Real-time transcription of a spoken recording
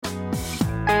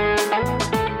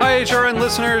HRN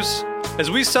listeners.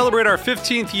 As we celebrate our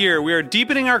 15th year, we are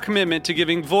deepening our commitment to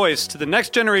giving voice to the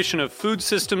next generation of food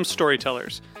systems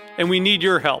storytellers, and we need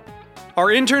your help. Our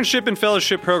internship and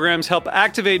fellowship programs help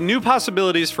activate new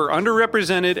possibilities for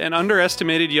underrepresented and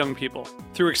underestimated young people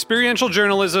through experiential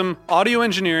journalism, audio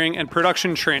engineering, and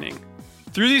production training.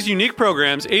 Through these unique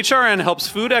programs, HRN helps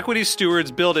food equity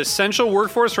stewards build essential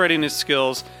workforce readiness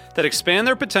skills that expand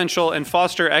their potential and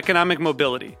foster economic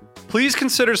mobility. Please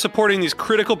consider supporting these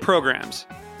critical programs.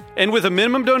 And with a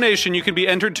minimum donation, you can be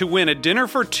entered to win a dinner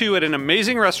for two at an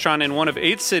amazing restaurant in one of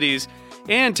 8 cities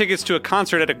and tickets to a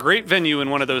concert at a great venue in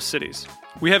one of those cities.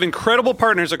 We have incredible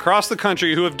partners across the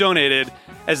country who have donated,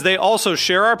 as they also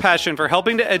share our passion for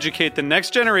helping to educate the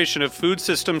next generation of food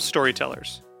systems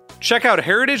storytellers. Check out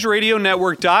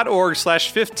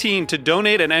heritageradionetwork.org/15 to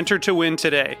donate and enter to win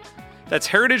today. That's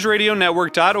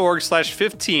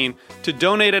heritageradionetwork.org/15 to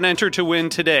donate and enter to win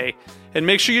today. And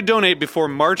make sure you donate before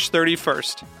March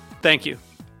 31st. Thank you.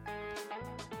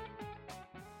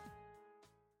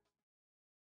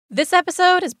 This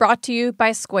episode is brought to you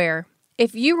by Square.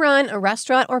 If you run a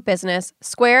restaurant or business,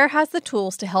 Square has the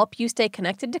tools to help you stay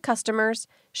connected to customers,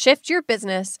 shift your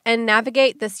business, and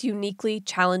navigate this uniquely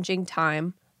challenging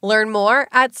time. Learn more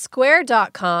at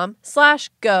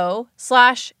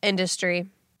square.com/go/industry.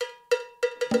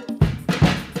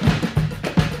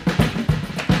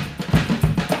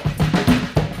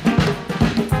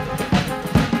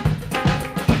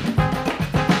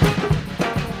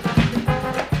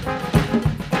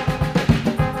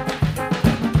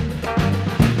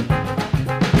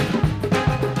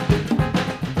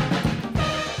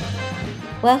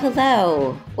 Well,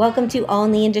 hello. Welcome to All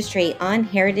in the Industry on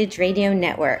Heritage Radio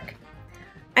Network.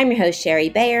 I'm your host, Sherry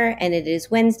Bayer, and it is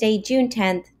Wednesday, June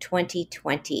 10th,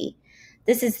 2020.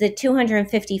 This is the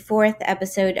 254th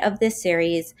episode of this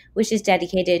series, which is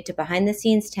dedicated to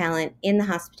behind-the-scenes talent in the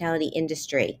hospitality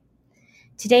industry.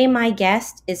 Today, my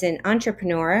guest is an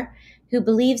entrepreneur who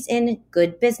believes in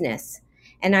good business,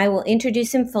 and I will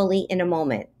introduce him fully in a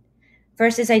moment.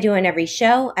 First, as I do on every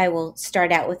show, I will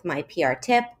start out with my PR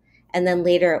tip, and then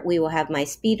later we will have my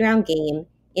speed round game,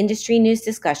 industry news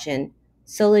discussion,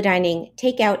 solo dining,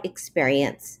 takeout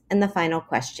experience, and the final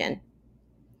question.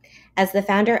 As the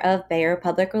founder of Bayer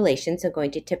Public Relations, I'm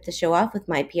going to tip the show off with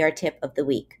my PR tip of the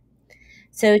week.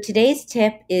 So today's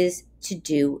tip is to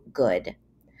do good.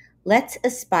 Let's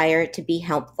aspire to be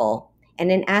helpful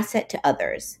and an asset to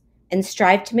others, and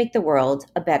strive to make the world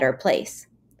a better place.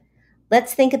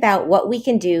 Let's think about what we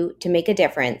can do to make a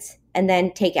difference, and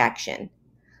then take action.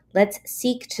 Let's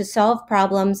seek to solve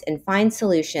problems and find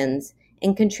solutions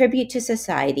and contribute to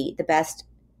society to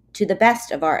the best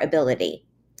of our ability.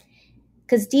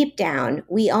 Because deep down,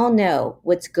 we all know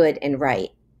what's good and right.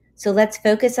 So let's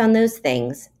focus on those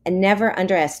things and never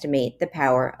underestimate the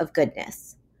power of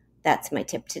goodness. That's my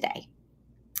tip today.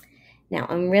 Now,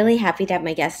 I'm really happy to have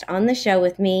my guest on the show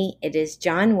with me. It is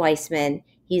John Wiseman.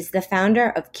 He's the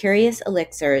founder of Curious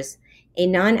Elixirs, a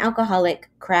non-alcoholic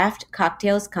craft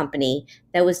cocktails company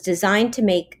that was designed to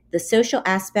make the social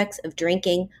aspects of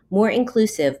drinking more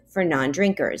inclusive for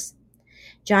non-drinkers.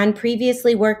 John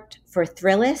previously worked for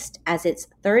Thrillist as its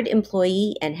third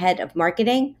employee and head of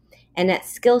marketing, and at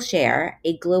Skillshare,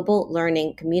 a global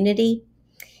learning community.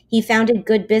 He founded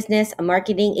Good Business, a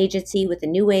marketing agency with a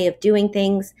new way of doing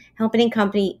things, helping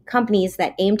companies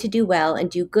that aim to do well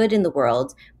and do good in the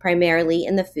world, primarily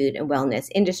in the food and wellness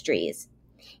industries.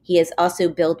 He has also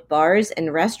built bars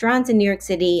and restaurants in New York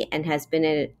City and has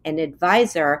been an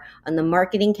advisor on the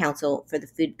Marketing Council for the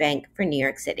Food Bank for New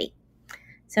York City.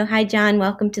 So hi, John.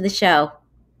 Welcome to the show.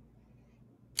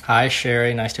 Hi,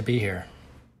 Sherry. Nice to be here.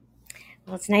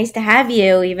 Well, it's nice to have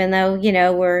you, even though,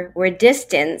 we're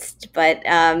distanced, but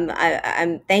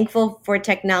I'm thankful for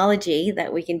technology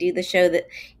that we can do the show that,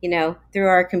 through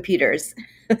our computers.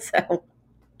 So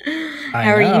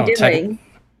how are you doing?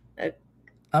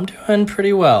 I'm doing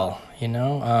pretty well,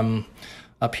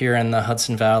 up here in the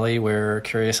Hudson Valley where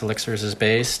Curious Elixirs is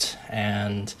based,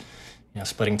 and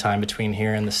splitting time between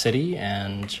here and the city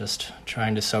and just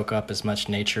trying to soak up as much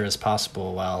nature as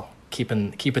possible while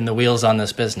keeping the wheels on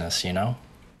this business, Yeah,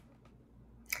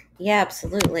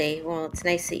 absolutely. Well, it's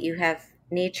nice that you have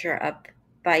nature up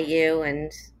by you, and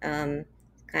kind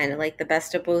of like the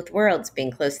best of both worlds,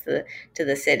 being close to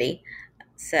the city.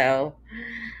 So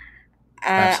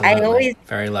absolutely. I always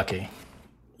very lucky.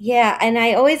 Yeah, and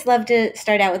I always love to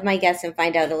start out with my guests and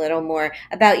find out a little more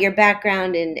about your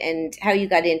background and how you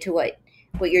got into what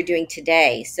you're doing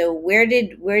today. So where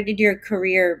did your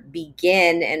career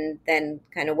begin, and then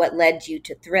kind of what led you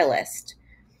to Thrillist?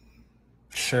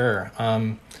 Sure.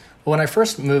 When I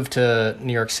first moved to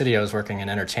New York City, I was working in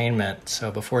entertainment.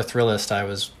 So before Thrillist, I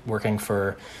was working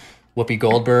for Whoopi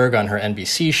Goldberg on her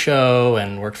NBC show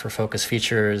and worked for Focus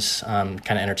Features, kind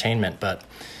of entertainment. But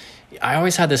I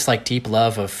always had this like deep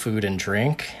love of food and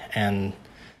drink, and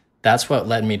that's what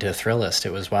led me to Thrillist.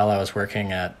 It was while I was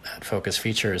working at Focus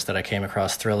Features that I came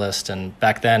across Thrillist, and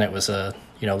back then it was a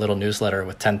little newsletter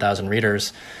with 10,000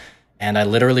 readers. And I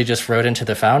literally just wrote into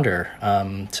the founder,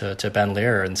 to Ben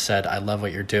Lear, and said, I love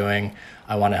what you're doing.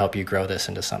 I want to help you grow this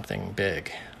into something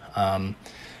big.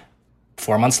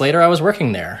 4 months later, I was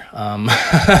working there.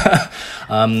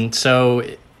 So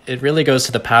it really goes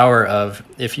to the power of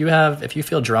if you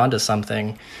feel drawn to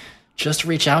something, just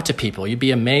reach out to people. You'd be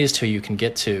amazed who you can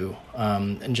get to,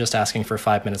 and just asking for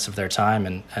 5 minutes of their time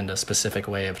and a specific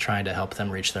way of trying to help them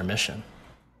reach their mission.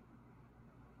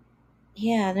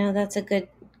 Yeah, no, that's a good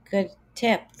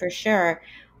tip for sure.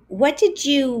 What did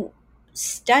you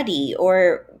study,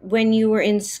 or when you were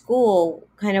in school,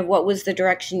 kind of what was the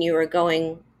direction you were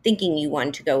thinking you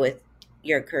wanted to go with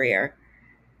your career?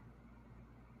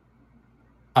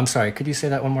 I'm sorry, could you say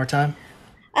that one more time?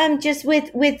 Just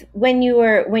with when you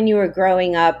were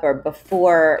growing up, or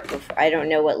before I don't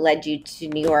know what led you to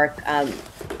New York, and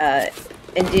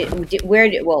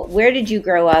where did you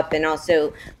grow up, and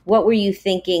also what were you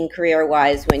thinking career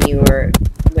wise when you were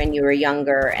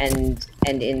younger and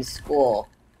in school?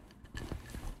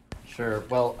 Sure.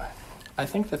 Well, I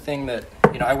think the thing that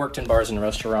I worked in bars and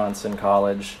restaurants in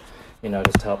college,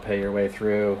 just to help pay your way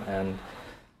through, and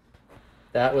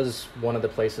that was one of the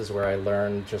places where I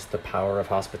learned just the power of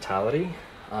hospitality.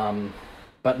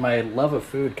 But my love of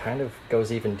food kind of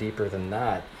goes even deeper than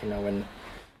that. When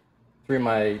through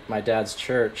my dad's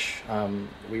church,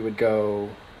 we would go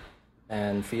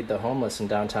and feed the homeless in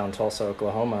downtown Tulsa,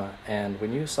 Oklahoma. And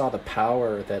when you saw the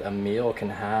power that a meal can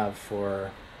have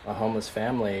for a homeless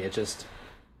family, it just,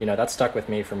 that stuck with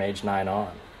me from age 9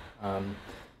 on.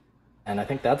 And I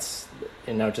think that's,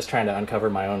 just trying to uncover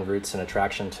my own roots and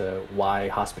attraction to why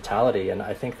hospitality. And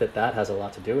I think that has a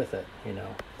lot to do with it,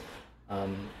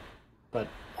 But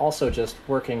also just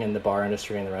working in the bar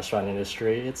industry and the restaurant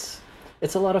industry, it's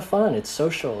a lot of fun. It's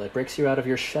social. It breaks you out of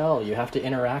your shell. You have to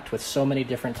interact with so many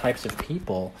different types of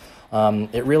people.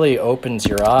 It really opens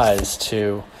your eyes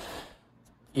to,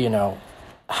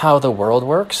 how the world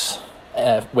works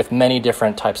with many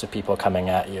different types of people coming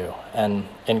at you. And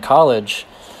in college,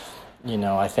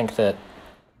 I think that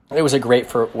it was a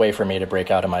great way for me to break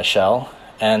out of my shell.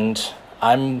 And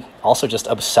I'm also just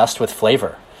obsessed with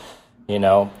flavor.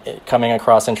 Coming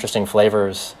across interesting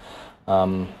flavors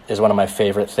is one of my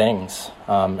favorite things.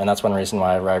 And that's one reason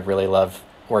why I really love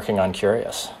working on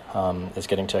Curious, is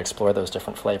getting to explore those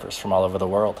different flavors from all over the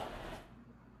world.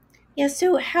 Yeah,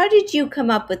 so how did you come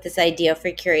up with this idea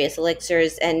for Curious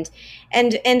Elixirs, and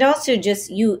also just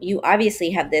you obviously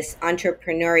have this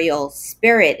entrepreneurial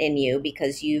spirit in you,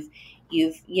 because you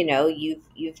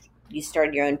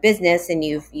started your own business, and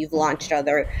you've launched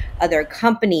other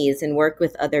companies and worked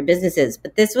with other businesses,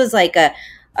 but this was like a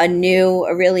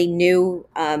really new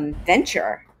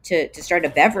venture to start a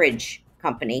beverage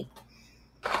company.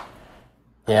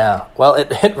 Yeah, well,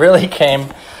 it really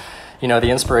came, the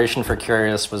inspiration for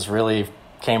Curious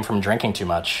came from drinking too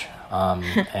much.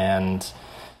 And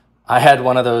I had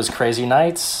one of those crazy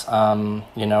nights,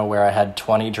 where I had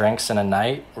 20 drinks in a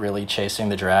night, really chasing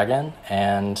the dragon.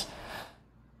 And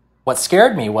what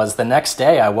scared me was the next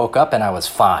day I woke up and I was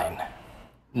fine.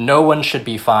 No one should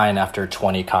be fine after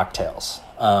 20 cocktails.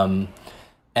 And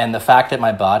the fact that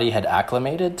my body had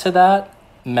acclimated to that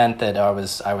meant that I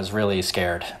was really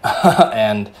scared.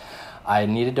 And I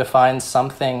needed to find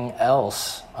something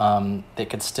else that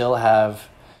could still have,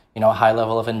 a high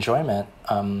level of enjoyment.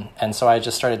 And so I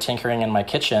just started tinkering in my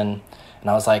kitchen, and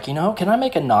I was like, can I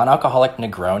make a non-alcoholic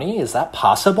Negroni? Is that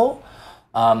possible?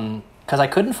 Because I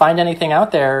couldn't find anything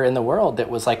out there in the world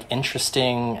that was like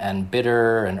interesting and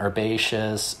bitter and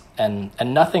herbaceous, and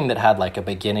nothing that had like a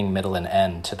beginning, middle, and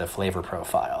end to the flavor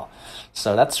profile.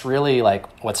 So that's really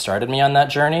like what started me on that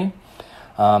journey.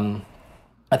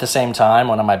 At the same time,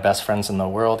 one of my best friends in the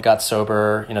world got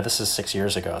sober. This is 6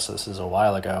 years ago, so this is a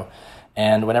while ago.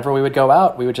 And whenever we would go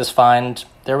out, we would just find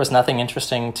there was nothing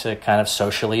interesting to kind of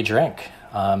socially drink.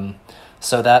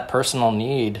 So that personal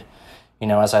need,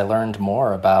 as I learned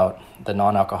more about the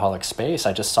non-alcoholic space,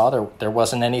 I just saw there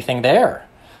wasn't anything there.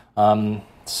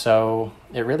 So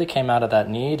it really came out of that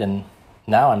need, and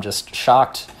now I'm just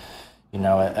shocked,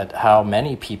 at how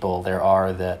many people there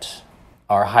are that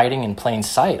are hiding in plain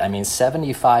sight. I mean,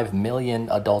 75 million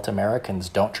adult Americans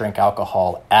don't drink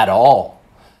alcohol at all.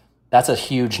 That's a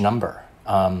huge number.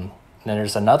 And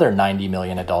there's another 90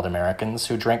 million adult Americans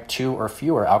who drink 2 or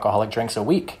fewer alcoholic drinks a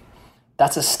week.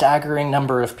 that's a staggering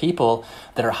number of people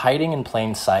that are hiding in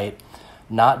plain sight,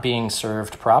 not being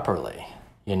served properly.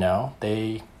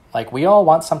 We all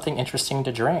want something interesting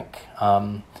to drink.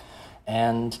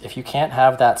 And if you can't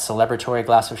have that celebratory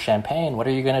glass of champagne, what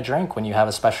are you going to drink when you have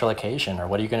a special occasion? Or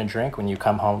what are you going to drink when you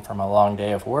come home from a long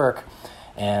day of work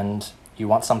and you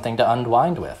want something to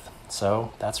unwind with?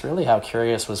 So that's really how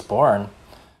Curious was born.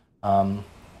 And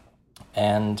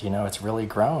it's really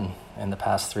grown in the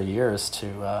past 3 years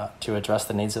to address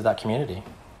the needs of that community.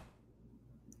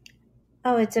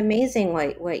 Oh, it's amazing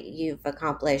what you've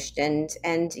accomplished.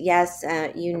 And yes,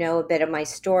 you know a bit of my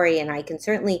story, and I can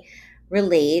certainly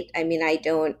relate. I mean, I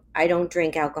don't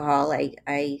drink alcohol.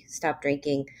 I stopped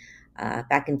drinking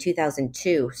back in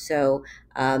 2002. So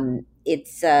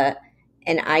it's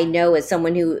and I know, as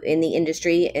someone who in the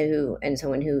industry and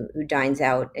someone who dines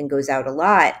out and goes out a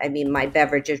lot, I mean, my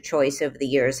beverage of choice over the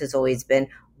years has always been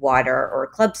water or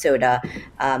club soda.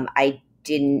 I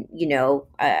didn't,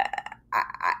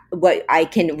 what I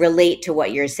can relate to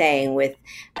what you're saying with,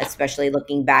 especially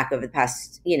looking back over the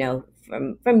past,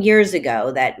 from years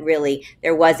ago, that really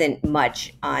there wasn't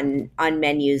much on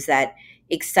menus that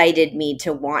excited me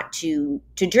to want to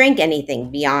drink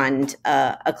anything beyond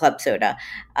a club soda.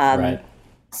 Right.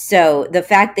 So the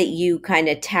fact that you kind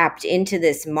of tapped into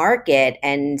this market,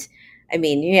 and I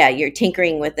mean, yeah, you're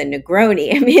tinkering with a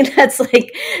Negroni. I mean,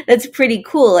 that's pretty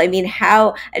cool. I mean,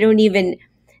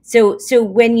 so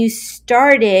when you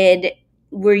started,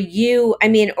 were you, I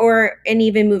mean, and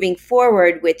even moving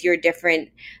forward with your different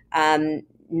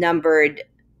numbered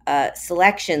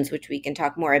selections, which we can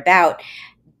talk more about,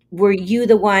 were you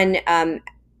the one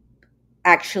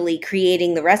actually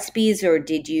creating the recipes, or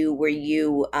did you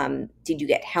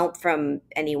get help from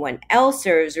anyone else,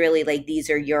 or it was really like these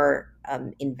are your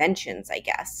inventions, I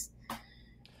guess?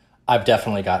 I've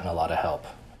definitely gotten a lot of help.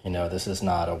 This is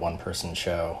not a one-person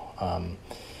show.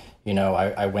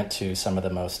 I went to some of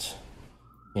the most,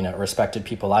 respected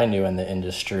people I knew in the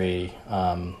industry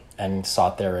and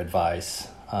sought their advice.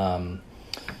 I'm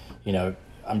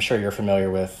sure you're familiar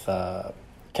with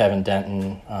Kevin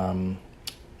Denton,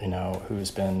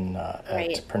 who's been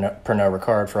Right. at Pernod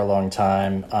Ricard for a long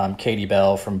time, Katie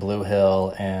Bell from Blue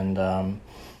Hill,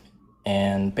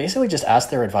 and basically just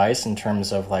asked their advice in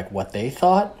terms of like what they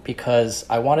thought, because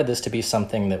I wanted this to be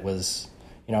something that was,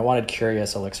 I wanted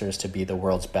Curious Elixirs to be the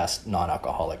world's best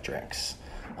non-alcoholic drinks.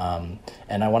 And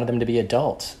I wanted them to be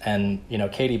adult. And,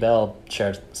 Katie Bell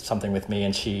shared something with me,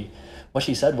 and what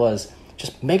she said was,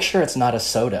 just make sure it's not a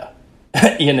soda,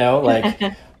 and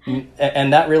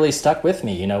that really stuck with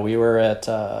me. We were at,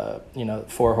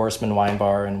 Four Horsemen Wine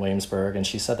Bar in Williamsburg, and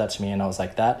she said that to me, and I was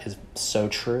like, that is so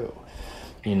true,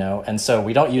 and so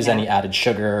we don't use any added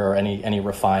sugar or any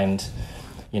refined,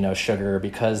 sugar,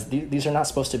 because these are not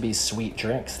supposed to be sweet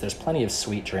drinks. There's plenty of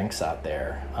sweet drinks out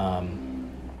there.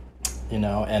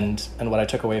 And what I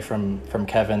took away from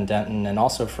Kevin Denton and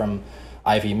also from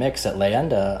Ivy Mix at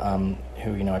Leyenda,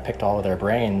 who, I picked all of their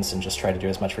brains and just tried to do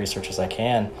as much research as I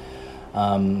can.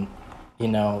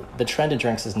 The trend in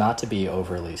drinks is not to be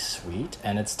overly sweet,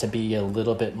 and it's to be a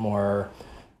little bit more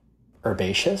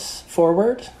herbaceous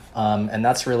forward. And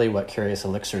that's really what Curious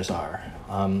Elixirs are.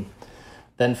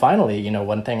 Then finally,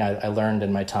 one thing I learned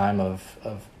in my time of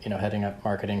heading up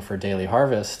marketing for Daily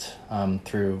Harvest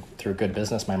through Good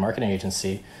Business, my marketing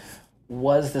agency,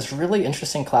 was this really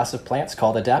interesting class of plants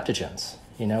called adaptogens.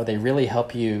 They really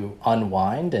help you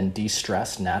unwind and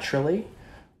de-stress naturally.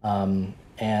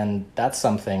 And that's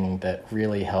something that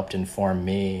really helped inform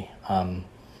me.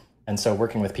 And so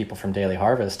working with people from Daily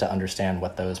Harvest to understand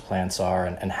what those plants are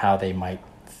and how they might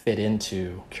fit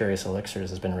into Curious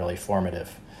Elixirs has been really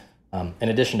formative. In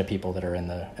addition to people that are in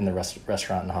the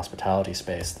restaurant and hospitality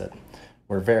space that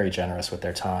were very generous with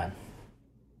their time.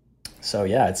 So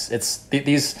yeah,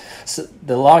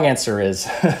 the long answer is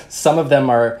some of them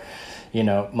are,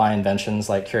 my inventions,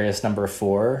 like Curious number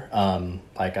 4.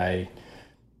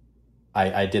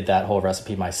 I did that whole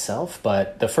recipe myself,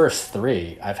 but the first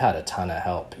 3, I've had a ton of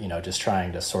help, just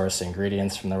trying to source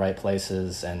ingredients from the right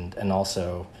places and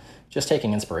also just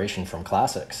taking inspiration from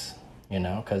classics,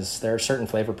 because there are certain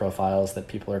flavor profiles that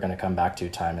people are going to come back to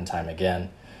time and time again,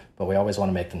 but we always want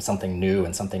to make them something new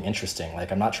and something interesting.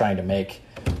 Like, I'm not trying to make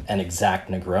an exact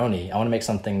Negroni. I want to make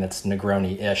something that's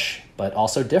Negroni-ish, but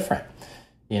also different.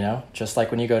 Just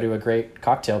like when you go to a great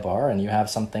cocktail bar and you have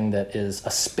something that is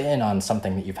a spin on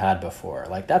something that you've had before.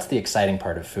 Like, that's the exciting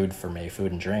part of food for me,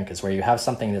 food and drink, is where you have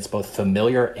something that's both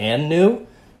familiar and new,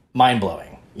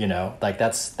 mind-blowing, Like,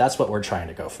 that's what we're trying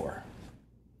to go for.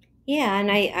 Yeah,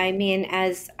 and I mean,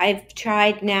 as I've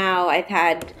tried now, I've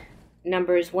had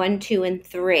numbers 1, 2, and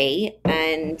 3,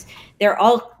 and they're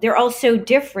all so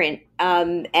different.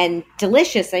 and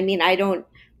delicious. I mean, I don't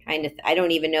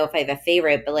even know if I have a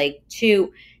favorite, but like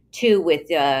two with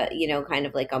kind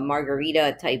of like a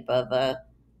margarita type of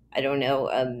I don't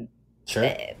know.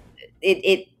 Sure.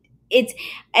 It's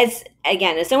as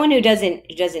someone who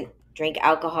doesn't drink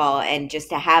alcohol, and just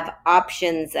to have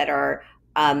options that are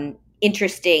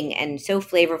interesting and so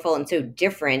flavorful and so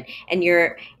different, and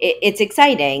it's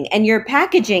exciting, and your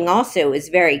packaging also is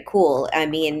very cool. I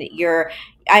mean,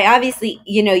 I obviously,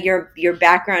 your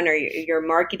background or your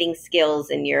marketing skills,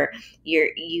 and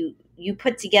you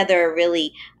put together a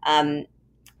really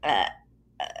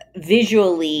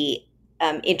visually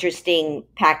interesting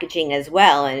packaging as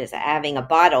well, and as having a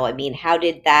bottle. I mean, how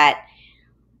did that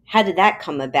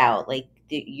come about? Like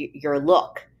your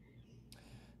look.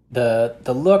 The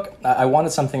look, I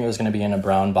wanted something that was going to be in a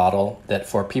brown bottle, that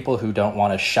for people who don't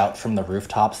want to shout from the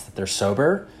rooftops that they're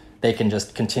sober, they can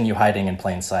just continue hiding in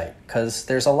plain sight. Because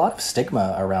there's a lot of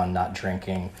stigma around not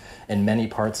drinking in many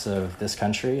parts of this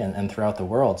country and throughout the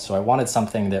world. So I wanted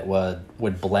something that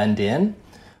would blend in,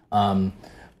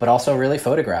 but also really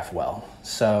photograph well.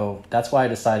 So that's why I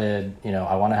decided,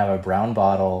 I want to have a brown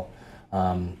bottle,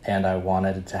 and I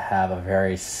wanted to have a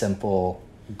very simple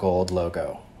gold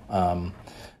logo.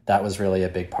 That was really a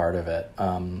big part of it.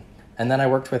 And then I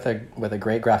worked with a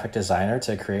great graphic designer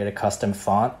to create a custom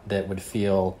font that would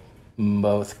feel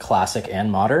both classic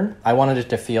and modern. I wanted it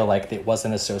to feel like it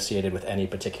wasn't associated with any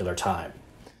particular time,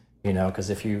 because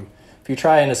if you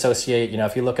try and associate,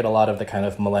 if you look at a lot of the kind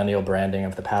of millennial branding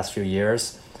of the past few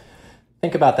years,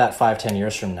 think about that 5-10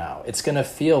 years from now. It's going to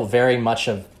feel very much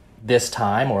of this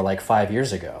time, or like 5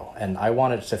 years ago. And I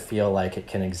want it to feel like it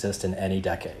can exist in any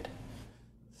decade.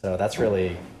 So that's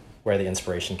really where the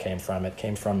inspiration came from. It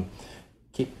came from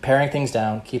paring things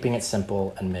down, keeping it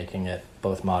simple, and making it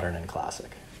both modern and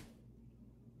classic.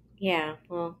 Yeah,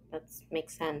 well, that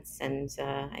makes sense, and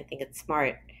I think it's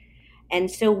smart. And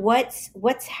so,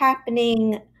 what's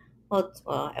happening? Well,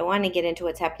 I want to get into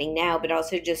what's happening now, but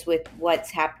also just with what's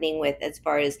happening with as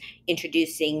far as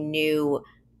introducing new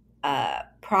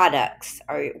products.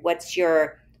 What's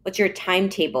your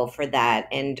timetable for that?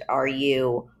 And are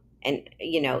you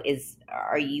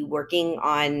working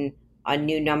on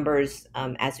new numbers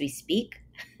as we speak?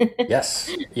 Yes.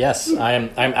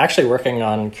 I'm actually working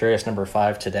on Curious number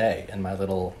 5 today in my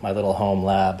little home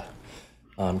lab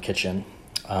kitchen.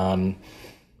 And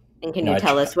can you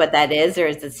tell us what that is, or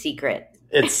is it secret?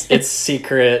 It's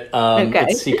secret. Okay.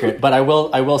 It's secret, but I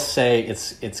will say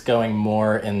it's going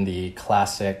more in the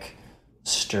classic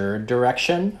stirred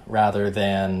direction rather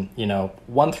than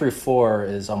 1 through 4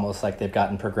 is almost like they've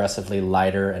gotten progressively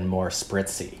lighter and more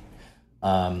spritzy,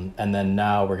 and then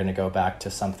now we're going to go back to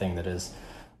something that is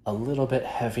a little bit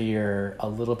heavier, a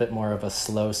little bit more of a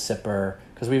slow sipper,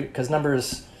 because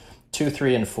numbers 2,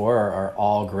 3, and 4 are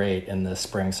all great in the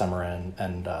spring, summer,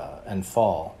 and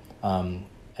fall,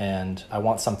 and I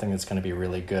want something that's going to be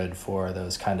really good for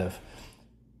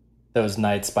those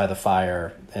nights by the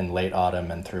fire in late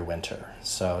autumn and through winter.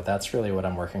 So that's really what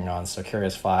I'm working on. So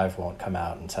Curious 5 won't come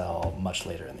out until much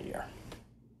later in the year.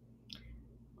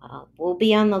 We'll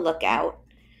be on the lookout.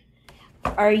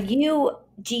 I know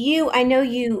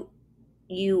you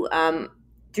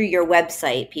through your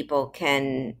website, people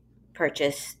can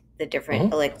purchase the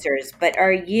different elixirs, but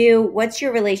what's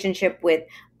your relationship with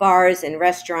bars and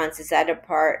restaurants? Is that a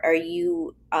part? Are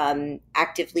you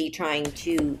actively trying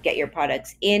to get your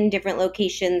products in different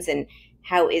locations, and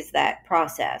how is that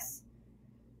process?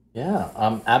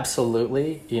 Yeah,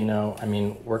 absolutely.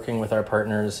 Working with our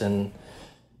partners in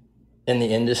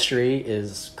the industry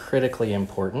is critically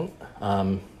important,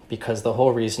 because the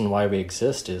whole reason why we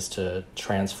exist is to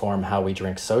transform how we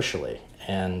drink socially.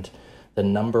 And the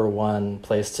number one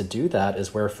place to do that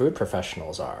is where food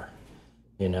professionals are.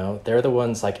 They're the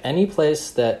ones, like any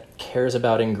place that cares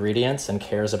about ingredients and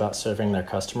cares about serving their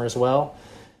customers well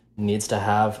needs to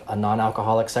have a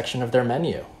non-alcoholic section of their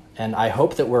menu. And I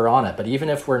hope that we're on it. But even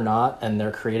if we're not and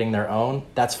they're creating their own,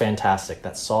 that's fantastic.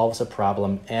 That solves a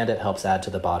problem and it helps add to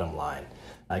the bottom line.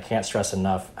 I can't stress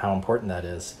enough how important that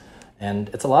is. And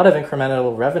it's a lot of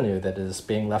incremental revenue that is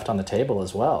being left on the table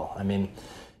as well. If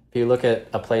you look at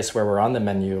a place where we're on the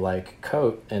menu like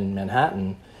Coat in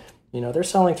Manhattan, they're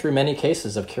selling through many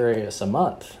cases of Curious a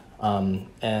month.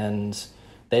 And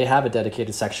they have a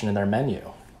dedicated section in their menu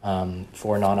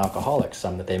for non-alcoholics,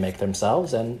 some that they make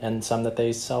themselves and some that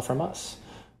they sell from us.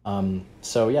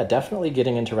 So yeah, definitely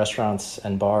getting into restaurants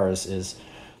and bars is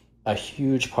a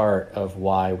huge part of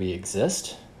why we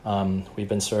exist. We've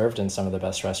been served in some of the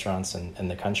best restaurants in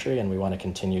the country, and we want to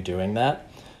continue doing that.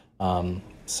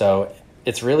 So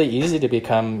it's really easy to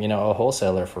become, a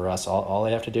wholesaler for us. All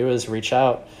they have to do is reach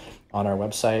out on our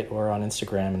website or on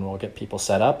Instagram, and we'll get people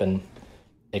set up, and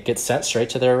it gets sent straight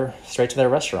to their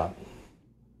restaurant.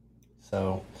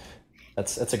 So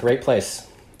it's a great place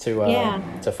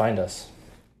to find us.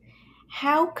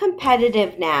 How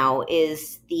competitive now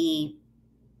is the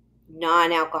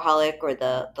non-alcoholic or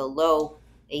the low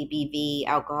ABV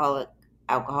alcohol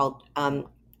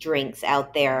drinks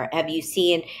out there?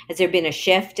 Has there been a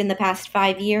shift in the past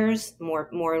 5 years? More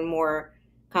and more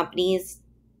companies?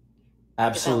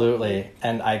 Absolutely.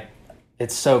 And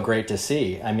it's so great to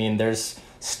see. I mean, there's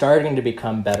starting to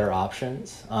become better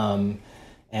options.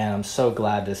 And I'm so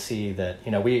glad to see that,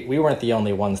 we weren't the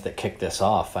only ones that kicked this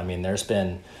off. I mean, there's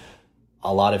been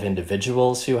a lot of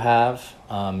individuals who have,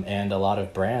 and a lot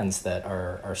of brands that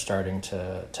are starting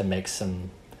to make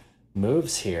some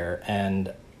moves here.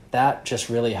 And that just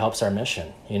really helps our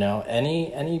mission.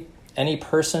 Any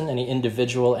person, any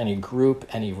individual, any group,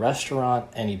 any restaurant,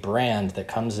 any brand that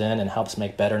comes in and helps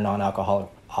make better non-alcoholic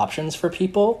options for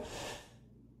people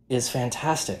is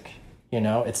fantastic.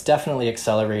 It's definitely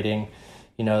accelerating.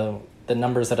 The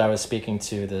numbers that I was speaking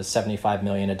to, the 75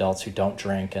 million adults who don't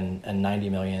drink and 90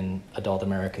 million adult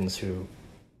Americans who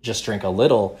just drink a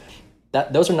little,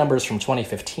 those are numbers from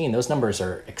 2015. Those numbers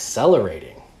are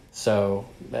accelerating. So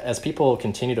as people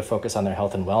continue to focus on their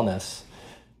health and wellness,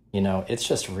 it's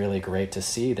just really great to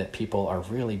see that people are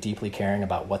really deeply caring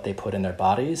about what they put in their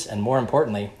bodies. And more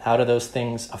importantly, how do those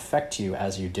things affect you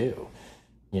as you do?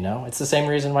 It's the same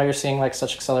reason why you're seeing like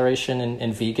such acceleration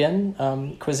in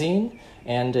vegan cuisine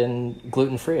and in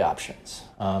gluten-free options.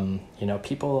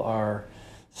 People are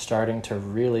starting to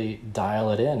really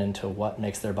dial it into what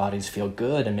makes their bodies feel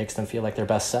good and makes them feel like their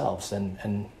best selves.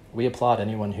 And we applaud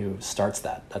anyone who starts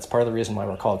that. That's part of the reason why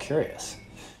we're called Curious.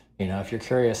 If you're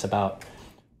curious about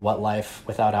what life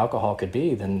without alcohol could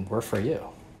be, then we're for you.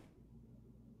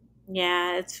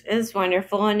 Yeah, it's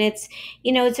wonderful. And it's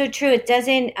so true. It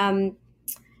doesn't,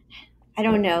 I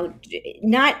don't know,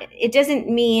 it doesn't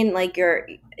mean like your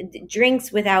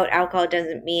drinks without alcohol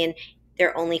doesn't mean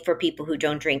they're only for people who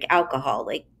don't drink alcohol.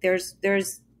 Like there's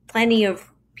plenty of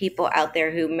people out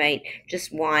there who might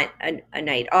just want a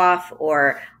night off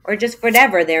or just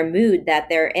whatever their mood that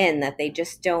they're in, that they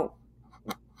just don't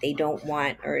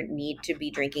want or need to be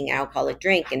drinking alcoholic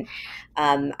drink. And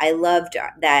I loved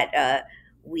that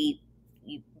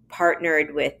you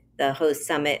partnered with the Host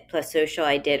Summit Plus Social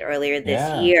I did earlier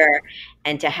this year,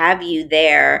 and to have you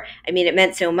there, I mean, it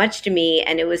meant so much to me,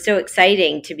 and it was so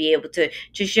exciting to be able to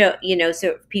show,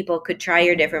 so people could try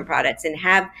your different products and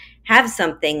have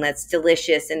something that's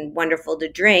delicious and wonderful to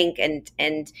drink, and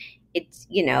it's,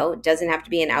 doesn't have to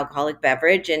be an alcoholic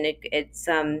beverage. And it's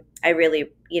I really,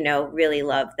 really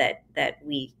love that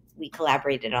we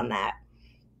collaborated on that.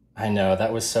 I know,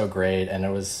 that was so great. And it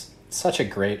was such a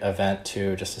great event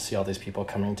too, just to see all these people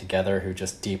coming together who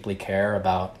just deeply care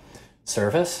about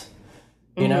service.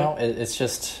 It's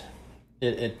just,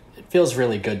 it feels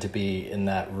really good to be in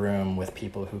that room with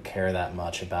people who care that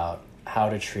much about how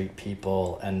to treat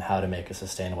people and how to make a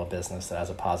sustainable business that has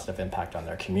a positive impact on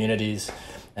their communities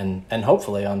and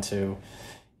hopefully onto,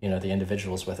 the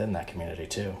individuals within that community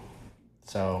too.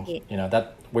 So,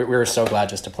 that we were so glad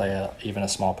just to play even a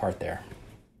small part there.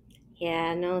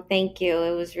 Yeah, no, thank you.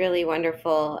 It was really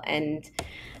wonderful. And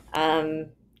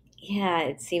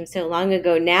it seems so long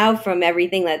ago now from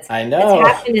everything that's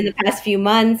happened in the past few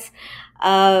months.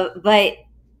 But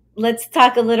let's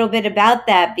talk a little bit about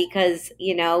that because,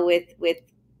 with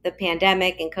the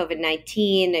pandemic and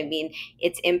COVID-19, I mean,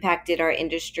 it's impacted our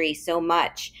industry so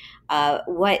much.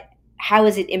 How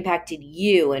has it impacted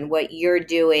you and what you're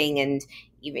doing, and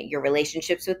even your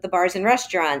relationships with the bars and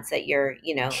restaurants that you're,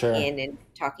 Sure. in and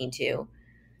talking to?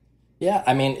 Yeah,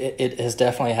 I mean, it has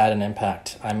definitely had an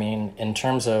impact. I mean, in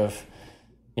terms of,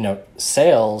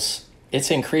 sales, it's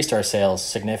increased our sales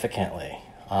significantly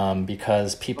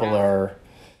because people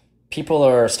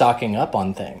are stocking up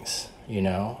on things,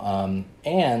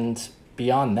 and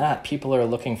beyond that, people are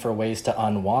looking for ways to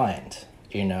unwind,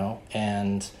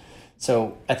 and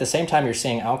so at the same time you're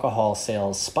seeing alcohol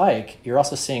sales spike, you're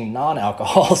also seeing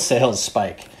non-alcohol sales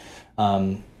spike,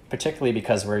 particularly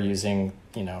because we're using,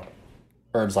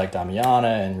 herbs like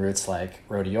Damiana and roots like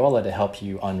rhodiola to help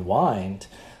you unwind.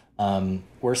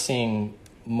 We're seeing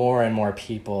more and more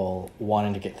people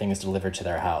wanting to get things delivered to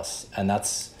their house. And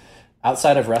that's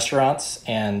outside of restaurants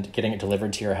and getting it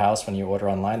delivered to your house when you order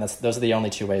online. Those are the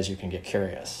only two ways you can get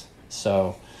Curious.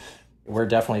 So we're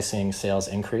definitely seeing sales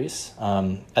increase.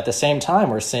 At the same time,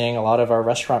 we're seeing a lot of our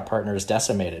restaurant partners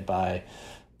decimated by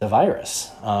the virus.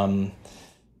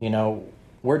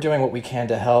 We're doing what we can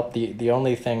to help. The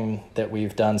only thing that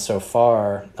we've done so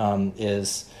far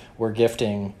is we're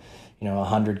gifting,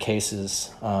 100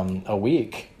 cases a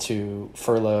week to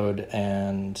furloughed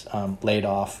and laid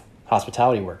off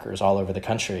hospitality workers all over the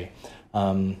country.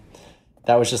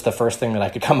 That was just the first thing that I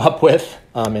could come up with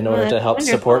in order to help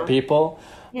support people.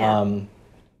 Yeah.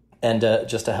 And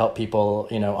just to help people,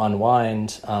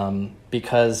 unwind,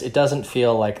 because it doesn't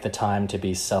feel like the time to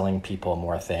be selling people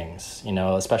more things,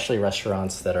 especially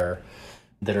restaurants that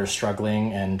are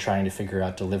struggling and trying to figure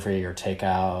out delivery or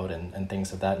takeout and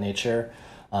things of that nature.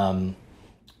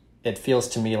 It feels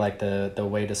to me like the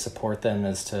way to support them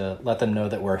is to let them know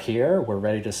that we're here, we're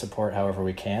ready to support however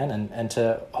we can, and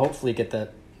to hopefully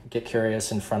get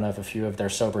curious in front of a few of their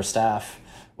sober staff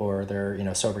or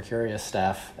their sober curious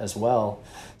staff as well,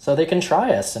 so they can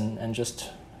try us and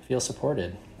just feel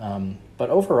supported.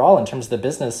 But overall, in terms of the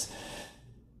business,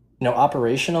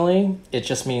 operationally, it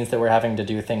just means that we're having to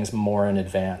do things more in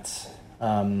advance.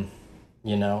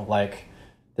 Like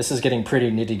this is getting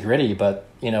pretty nitty gritty, but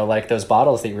like those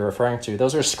bottles that you were referring to,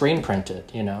 those are screen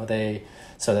printed,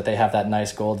 so that they have that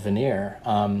nice gold veneer.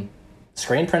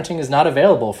 Screen printing is not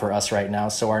available for us right now,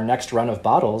 so our next run of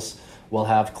bottles will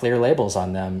have clear labels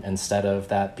on them instead of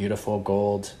that beautiful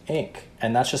gold ink.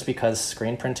 And that's just because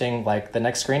screen printing, like the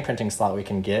next screen printing slot we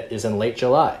can get is in late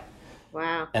July.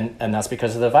 Wow. And that's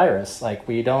because of the virus. Like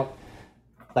we don't,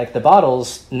 like the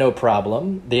bottles, no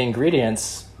problem. The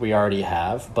ingredients we already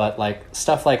have, but like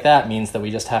stuff like that means that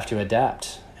we just have to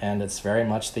adapt. And it's very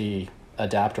much the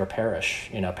adapt or perish,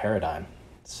 paradigm.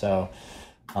 So,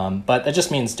 but it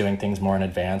just means doing things more in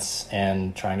advance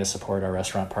and trying to support our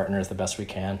restaurant partners the best we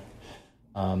can.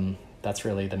 That's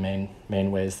really the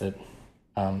main ways that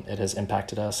it has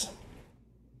impacted us.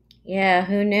 Yeah,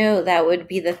 who knew that would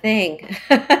be the thing,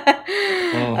 or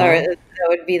that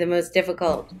would be the most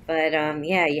difficult. But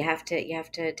yeah, you have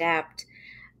to adapt.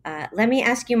 Let me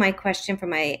ask you my question for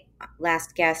my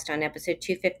last guest on episode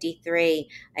 253.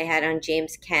 I had on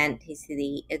James Kent. He's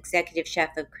the executive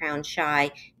chef of Crown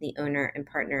Shy, the owner and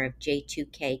partner of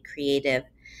J2K Creative.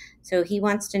 So he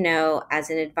wants to know,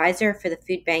 as an advisor for the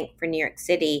food bank for New York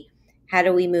City, how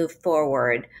do we move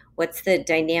forward? What's the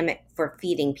dynamic for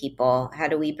feeding people? How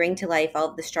do we bring to life all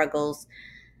of the struggles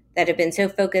that have been so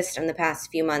focused on the past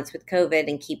few months with COVID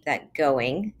and keep that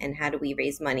going? And how do we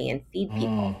raise money and feed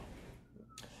people?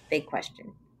 Big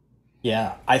question.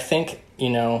 Yeah, I think,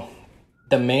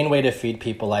 the main way to feed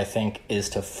people, I think, is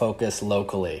to focus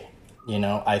locally.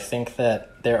 I think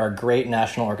that there are great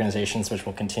national organizations which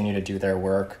will continue to do their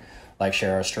work, like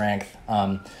Share Our Strength.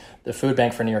 The Food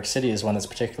Bank for New York City is one that's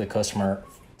particularly close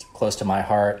to my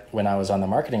heart when I was on the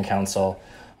marketing council,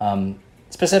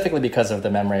 specifically because of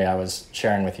the memory I was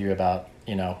sharing with you about,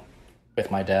 with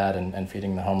my dad and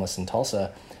feeding the homeless in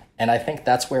Tulsa. And I think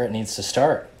that's where it needs to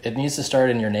start. It needs to start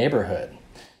in your neighborhood.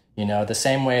 The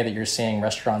same way that you're seeing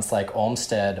restaurants like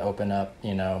Olmsted open up,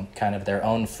 kind of their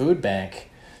own food bank.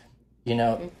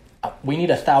 We need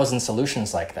 1,000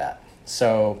 solutions like that.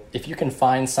 So if you can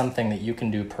find something that you can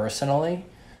do personally,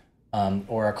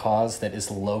 or a cause that is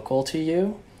local to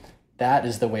you, that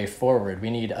is the way forward. We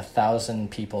need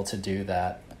 1,000 people to do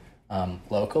that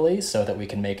locally so that we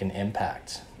can make an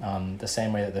impact. The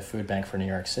same way that the Food Bank for New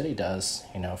York City does,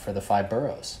 for the 5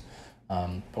 boroughs.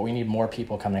 But we need more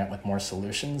people coming up with more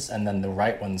solutions, and then the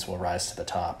right ones will rise to the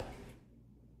top.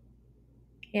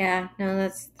 Yeah, no,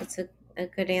 that's a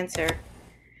good answer.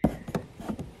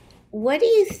 What do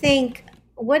you think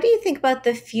about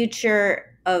the future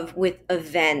with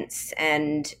events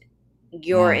and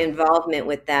your involvement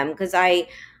with them? Because I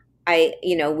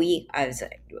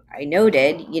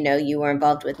noted, you were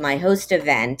involved with my host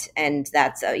event, and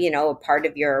that's a part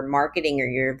of your marketing or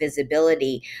your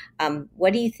visibility.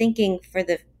 What are you thinking for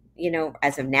the,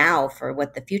 as of now, for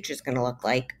what the future is going to look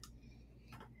like?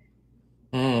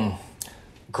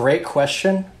 Great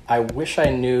question. I wish I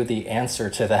knew the answer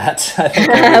to that. I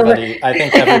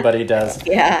think everybody does.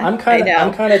 Yeah, I'm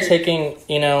kind of taking,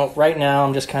 right now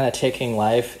I'm just kind of taking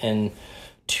life in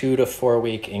 2 to 4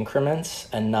 week increments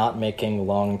and not making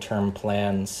long-term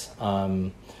plans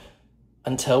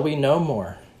until we know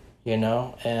more,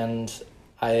 and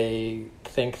I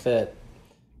think that,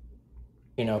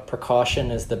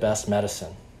 precaution is the best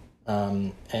medicine.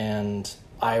 And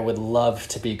I would love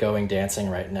to be going dancing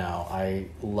right now. I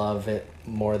love it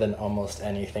more than almost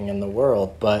anything in the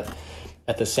world. But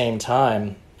at the same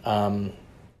time,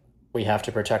 we have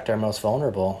to protect our most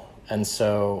vulnerable. And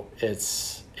so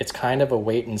it's kind of a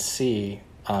wait and see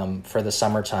for the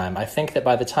summertime. I think that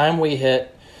by the time we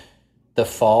hit the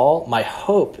fall, my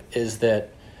hope is that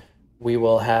we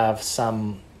will have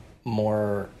some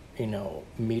more,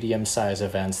 medium-sized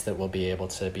events that will be able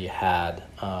to be had.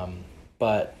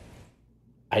 But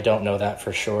I don't know that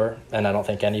for sure, and I don't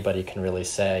think anybody can really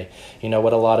say.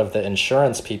 What a lot of the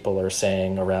insurance people are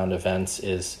saying around events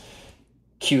is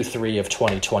Q3 of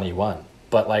 2021.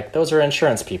 But like, those are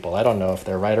insurance people. I don't know if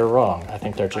they're right or wrong. I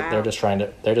think they're just trying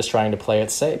to play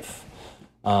it safe.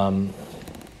 To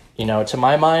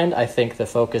my mind, I think the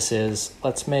focus is,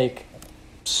 let's make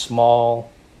small,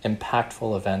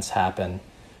 impactful events happen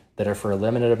that are for a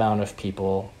limited amount of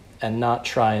people and not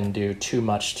try and do too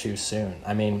much too soon.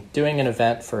 I mean, doing an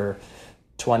event for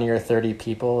 20 or 30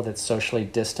 people that's socially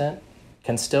distant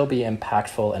can still be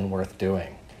impactful and worth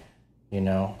doing.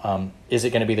 Is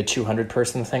it going to be the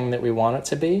 200-person thing that we want it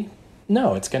to be?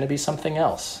 No, it's going to be something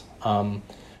else.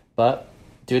 But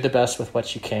do the best with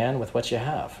what you can, with what you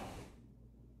have.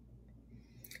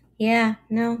 Yeah,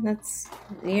 no,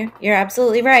 you're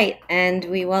absolutely right, and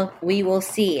we will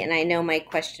see. And I know my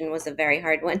question was a very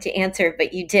hard one to answer,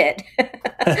 but you did.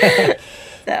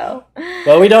 So,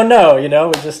 well, we don't know. We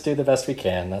just do the best we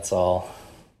can. That's all.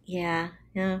 Yeah,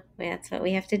 no, that's what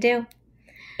we have to do.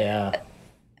 Yeah.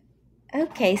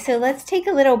 Okay, so let's take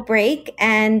a little break,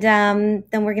 and then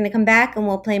we're going to come back and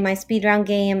we'll play my speed round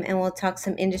game, and we'll talk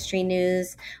some industry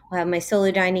news. We'll have my solo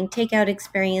dining takeout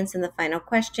experience and the final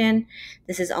question.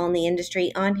 This is All in the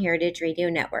Industry on Heritage Radio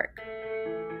Network.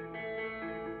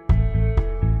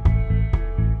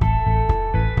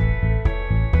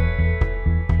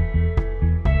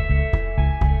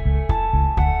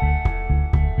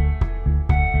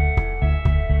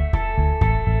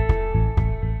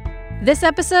 This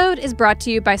episode is brought to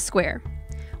you by Square.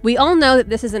 We all know that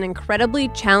this is an incredibly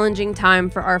challenging time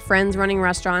for our friends running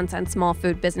restaurants and small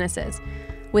food businesses.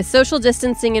 With social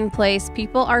distancing in place,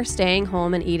 people are staying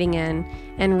home and eating in,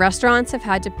 and restaurants have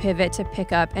had to pivot to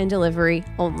pickup and delivery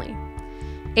only.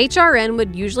 HRN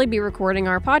would usually be recording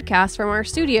our podcast from our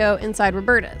studio inside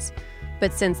Roberta's.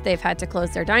 But since they've had to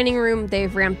close their dining room,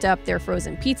 they've ramped up their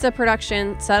frozen pizza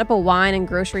production, set up a wine and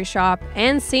grocery shop,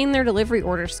 and seen their delivery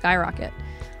orders skyrocket.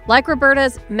 Like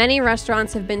Roberta's, many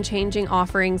restaurants have been changing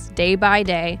offerings day by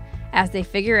day as they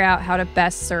figure out how to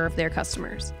best serve their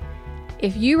customers.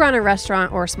 If you run a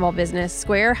restaurant or a small business,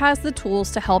 Square has the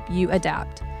tools to help you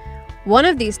adapt. One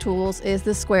of these tools is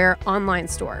the Square online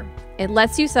store. It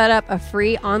lets you set up a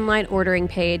free online ordering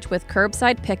page with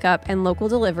curbside pickup and local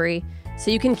delivery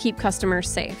so you can keep customers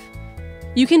safe.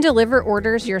 You can deliver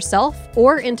orders yourself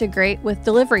or integrate with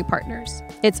delivery partners.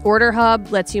 Its Order Hub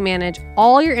lets you manage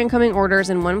all your incoming orders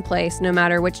in one place, no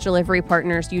matter which delivery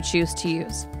partners you choose to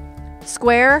use.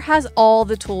 Square has all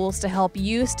the tools to help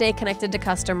you stay connected to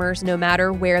customers no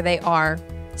matter where they are.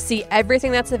 See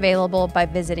everything that's available by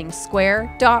visiting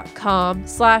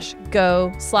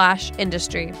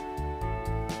square.com/go/industry.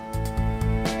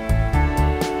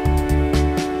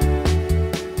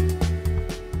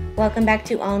 Welcome back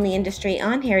to All in the Industry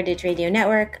on Heritage Radio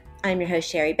Network. I'm your host,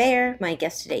 Sherry Bayer. My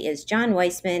guest today is John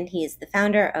Wiseman. He is the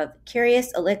founder of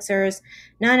Curious Elixirs,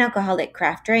 non-alcoholic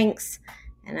craft drinks.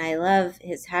 And I love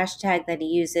his hashtag that he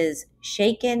uses,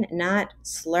 shaken, not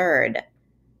slurred.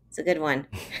 It's a good one.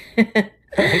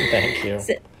 Thank you.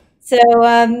 So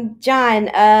John,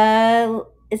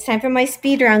 it's time for my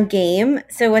speed round game.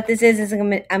 So what this is I'm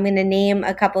going to name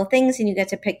a couple things and you get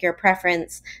to pick your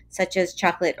preference, such as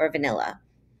chocolate or vanilla.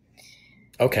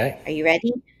 Okay. Are you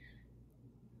ready?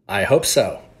 I hope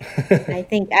so. I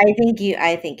think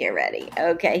you're ready.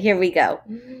 Okay, here we go.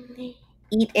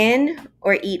 Eat in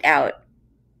or eat out?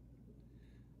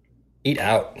 Eat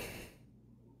out.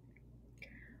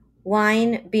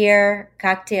 Wine, beer,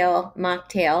 cocktail,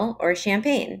 mocktail, or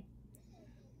champagne?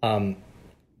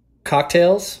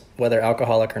 Cocktails, whether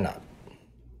alcoholic or not.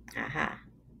 Aha.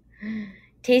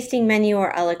 Tasting menu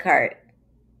or a la carte?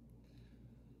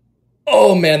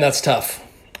 Oh man, that's tough.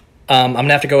 I'm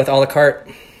gonna have to go with a la carte.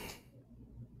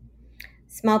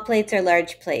 Small plates or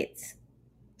large plates?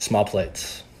 Small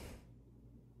plates.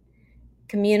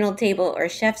 Communal table or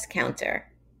chef's counter?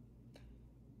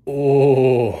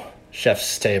 Ooh,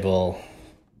 chef's table.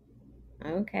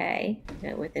 Okay,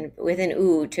 with an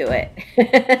ooh to it.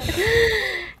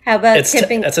 How about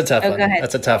tipping? That's a tough one. Go ahead.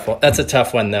 That's a tough one. That's a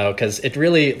tough one though, because it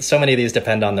really, so many of these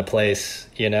depend on the place.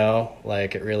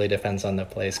 Like it really depends on the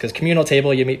place. Because communal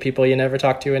table, you meet people you never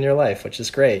talk to in your life, which is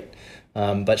great.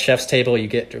 But chef's table, you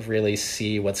get to really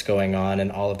see what's going on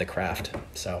and all of the craft.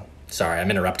 So sorry,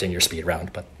 I'm interrupting your speed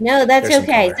round, but no, that's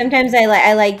okay. Sometimes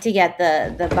I like to get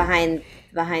the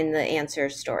behind the answer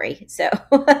story. So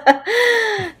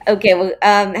okay, well,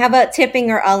 how about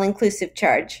tipping or all-inclusive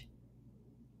charge?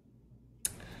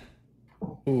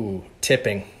 Ooh,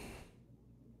 tipping.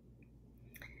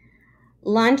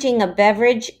 Launching a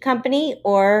beverage company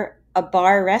or a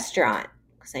bar restaurant?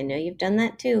 Because I know you've done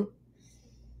that too.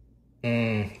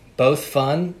 Both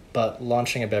fun, but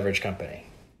launching a beverage company.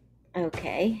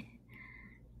 Okay.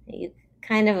 You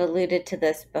kind of alluded to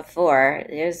this before.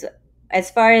 There's, as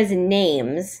far as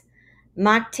names,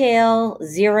 mocktail,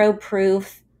 zero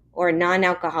proof, or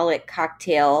non-alcoholic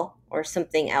cocktail, or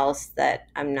something else that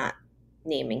I'm not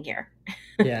naming here.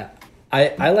 Yeah.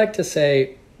 I like to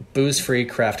say booze-free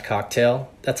craft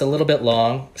cocktail. That's a little bit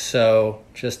long, so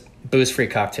just booze-free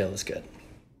cocktail is good.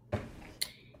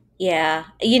 Yeah.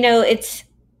 It's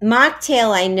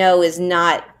mocktail, I know, is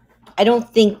not, I don't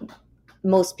think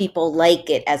most people like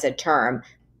it as a term,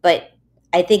 but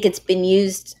I think it's been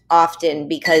used often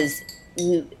because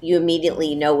you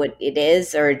immediately know what it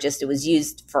is, or just it was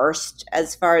used first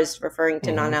as far as referring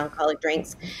to non-alcoholic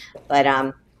drinks. But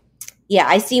yeah,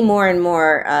 I see more and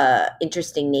more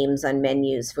interesting names on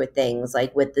menus for things,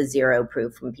 like with the zero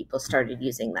proof when people started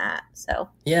using that. So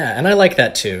yeah, and I like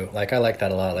that too. Like I like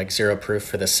that a lot. Like zero proof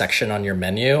for the section on your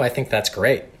menu. I think that's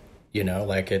great.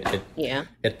 Like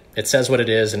it says what it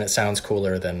is, and it sounds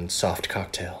cooler than soft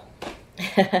cocktail.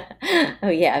 Oh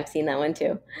yeah, I've seen that one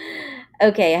too.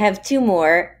 Okay, I have two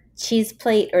more: cheese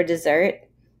plate or dessert.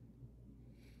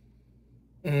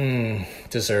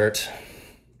 Dessert.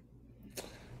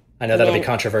 I know that'll be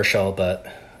controversial, but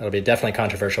it'll be definitely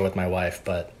controversial with my wife,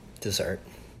 but dessert.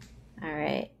 All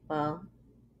right. Well,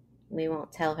 we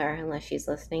won't tell her unless she's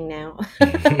listening now.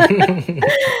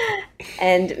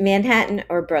 And Manhattan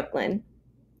or Brooklyn?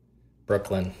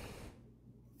 Brooklyn.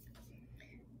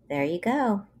 There you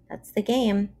go. That's the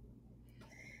game.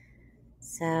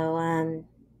 So,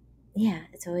 yeah,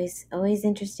 it's always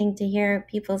interesting to hear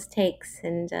people's takes,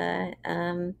 and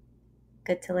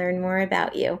good to learn more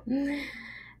about you.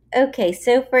 Okay,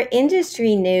 so for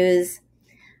industry news,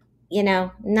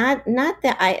 not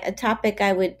a topic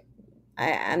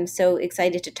I'm so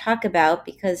excited to talk about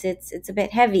because it's a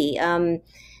bit heavy.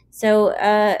 So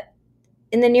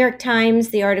in the New York Times,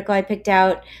 the article I picked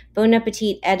out, Bon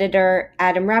Appetit editor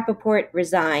Adam Rappaport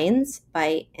resigns,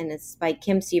 it's by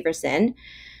Kim Severson.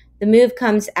 The move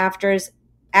comes hours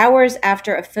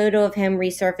after a photo of him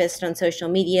resurfaced on social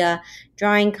media,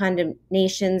 drawing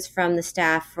condemnations from the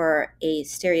staff for a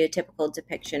stereotypical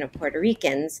depiction of Puerto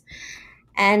Ricans.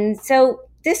 And so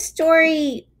this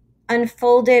story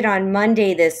unfolded on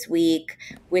Monday this week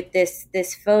with this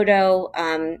photo.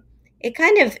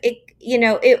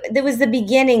 It was the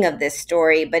beginning of this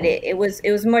story, but it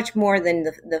was much more than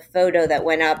the photo that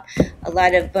went up. A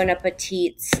lot of Bon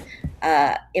Appetit's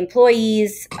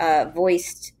employees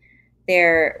voiced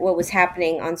what was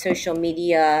happening on social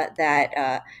media,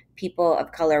 that people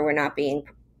of color were not being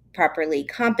properly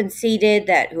compensated,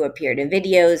 who appeared in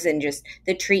videos, and just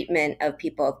the treatment of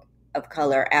people of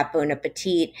color at Bon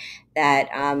Appetit, that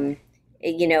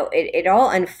it all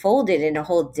unfolded in a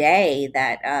whole day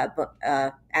that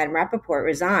Adam Rappaport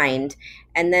resigned.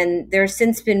 And then there's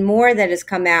since been more that has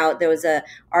come out. There was an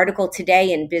article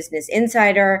today in Business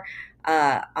Insider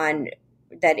that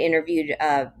interviewed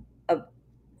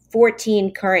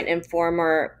 14 current and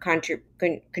former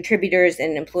contributors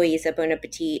and employees at Bon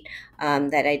Appetit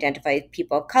that identified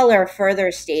people of color,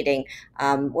 further stating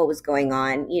what was going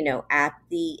on, at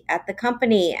the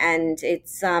company. And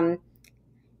it's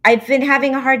I've been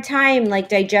having a hard time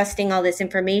digesting all this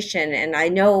information, and I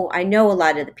know a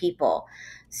lot of the people.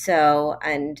 So,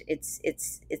 and it's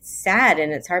sad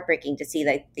and it's heartbreaking to see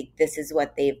this is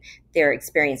what their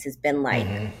experience has been like.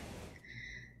 Mm-hmm.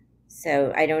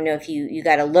 So I don't know if you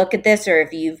got a look at this, or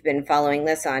if you've been following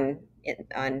this on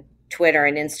Twitter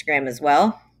and Instagram as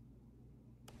well.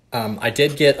 I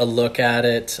did get a look at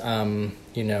it.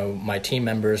 My team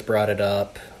members brought it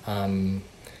up.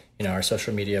 Our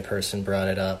social media person brought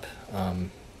it up.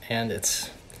 And it's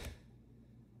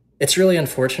really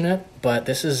unfortunate, but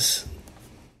this is,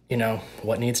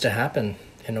 what needs to happen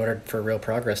in order for real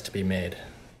progress to be made,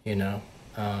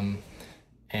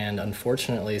 And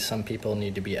unfortunately, some people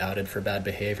need to be outed for bad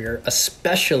behavior,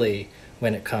 especially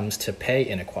when it comes to pay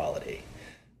inequality.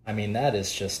 I mean, that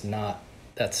is just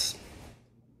that's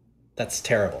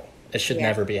terrible. It should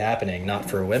never be happening, not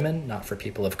for women, not for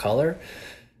people of color.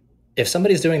 If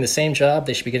somebody's doing the same job,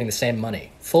 they should be getting the same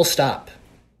money. Full stop.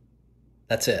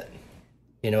 That's it.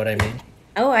 You know what I mean?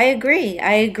 Oh, I agree.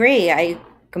 I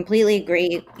completely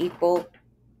agree.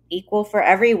 Equal for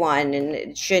everyone. And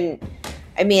it shouldn't,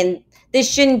 this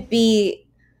shouldn't be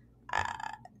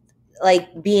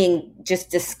being just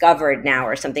discovered now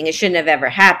or something. It shouldn't have ever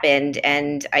happened.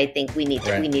 And I think we need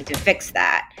to fix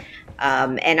that.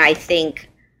 And I think,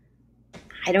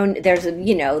 there's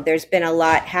been a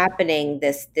lot happening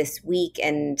this week,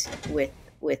 and with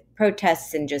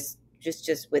protests and just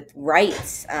with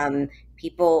rights.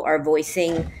 People are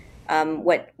voicing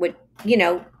what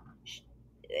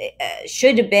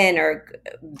should have been or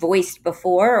voiced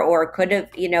before or could have,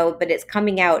 but it's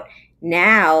coming out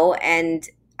now. And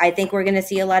I think we're going to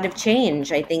see a lot of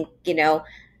change. I think,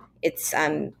 it's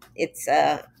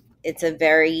a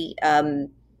very,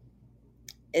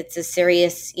 it's a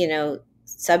serious,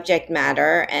 subject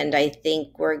matter. And I think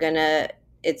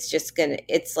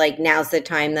it's like, now's the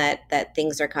time that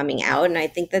things are coming out. And I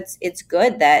think it's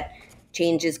good that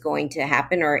change is going to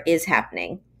happen or is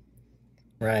happening.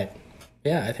 Right.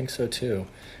 Yeah, I think so too.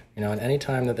 And any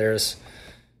time that there's,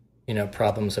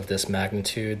 problems of this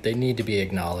magnitude, they need to be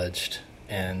acknowledged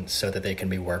and so that they can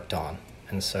be worked on.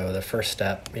 And so the first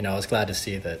step, I was glad to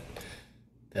see that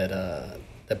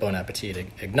Bon Appetit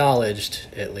acknowledged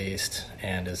at least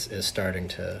and is starting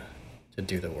to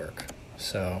do the work.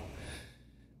 So,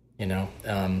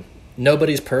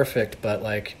 nobody's perfect, but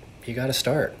like you got to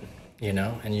start,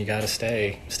 and you got to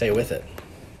stay with it.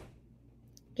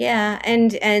 Yeah,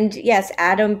 and yes,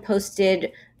 Adam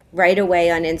posted right away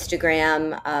on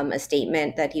Instagram a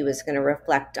statement that he was going to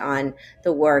reflect on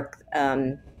the work.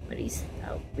 I'll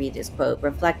read his quote: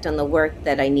 "Reflect on the work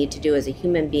that I need to do as a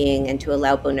human being, and to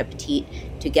allow Bon Appetit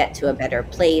to get to a better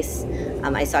place."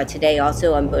 I saw today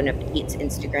also on Bon Appetit's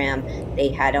Instagram they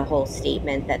had a whole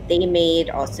statement that they made,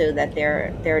 also that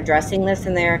they're addressing this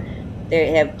and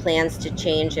they have plans to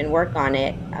change and work on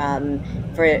it.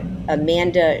 For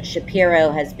Amanda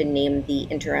Shapiro has been named the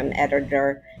interim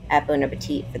editor at Bon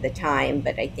Appetit for the time,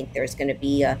 but I think there's going to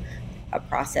be a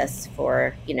process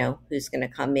for, who's going to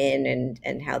come in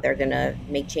and how they're going to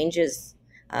make changes.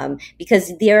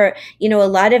 Because there, a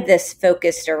lot of this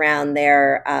focused around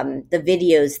the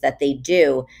videos that they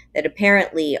do that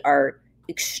apparently are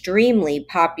extremely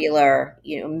popular.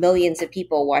 Millions of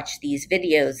people watch these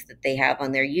videos that they have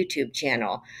on their YouTube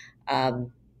channel,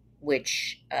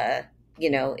 which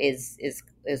is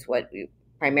what we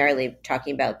primarily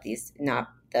talking about, these, not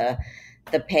the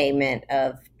payment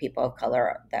of people of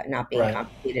color that not being Right.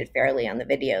 compensated fairly on the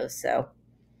videos. So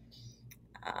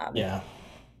Yeah.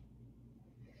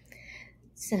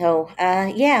 So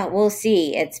we'll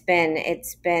see. It's been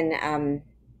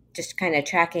just kind of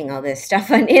tracking all this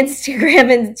stuff on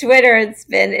Instagram and Twitter. It's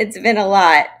been a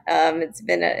lot. It's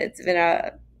been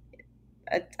a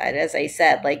as I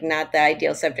said, like, not the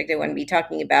ideal subject I want to be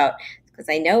talking about, because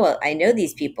I know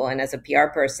these people, and as a PR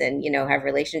person, have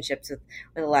relationships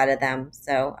with a lot of them.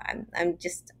 So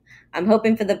I'm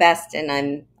hoping for the best,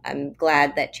 and I'm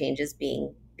glad that change is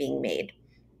being made.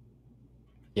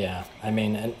 Yeah, I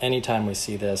mean, and anytime we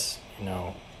see this,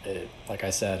 like I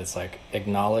said, it's like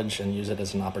acknowledge and use it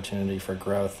as an opportunity for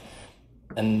growth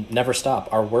and never stop.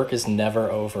 Our work is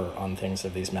never over on things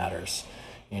of these matters,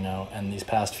 and these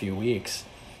past few weeks,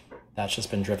 that's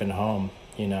just been driven home,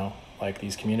 like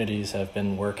these communities have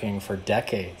been working for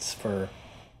decades, for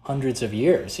hundreds of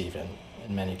years even,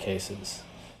 in many cases,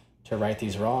 to right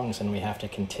these wrongs, and we have to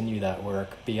continue that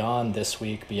work beyond this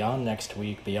week, beyond next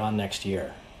week, beyond next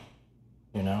year.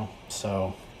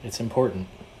 So it's important.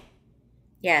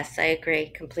 Yes, I agree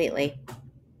completely.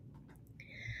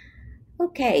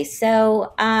 Okay,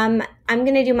 so I'm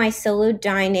going to do my solo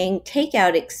dining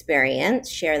takeout experience,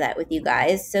 share that with you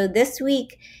guys. So this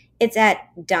week it's at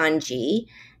Donji,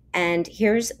 and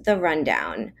here's the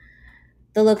rundown.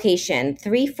 The location,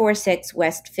 346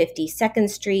 West 52nd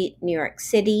Street, New York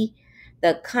City.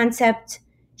 The concept,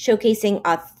 showcasing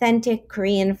authentic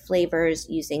Korean flavors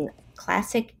using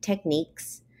classic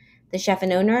techniques. The chef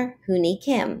and owner, Hoonee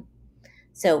Kim.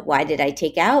 So why did I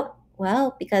take out?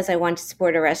 Well, because I want to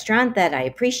support a restaurant that I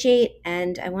appreciate,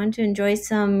 and I want to enjoy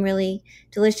some really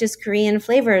delicious Korean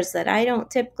flavors that I don't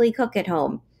typically cook at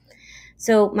home.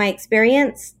 So my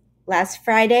experience, last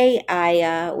Friday,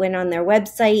 I went on their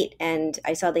website and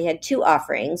I saw they had two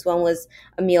offerings. One was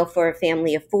a meal for a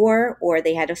family of 4, or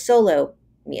they had a solo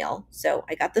meal. So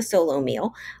I got the solo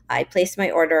meal. I placed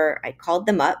my order. I called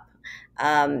them up.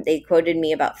 They quoted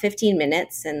me about 15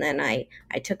 minutes, and then I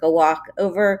took a walk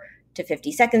over to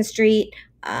 52nd Street.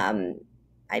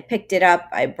 I picked it up.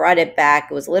 I brought it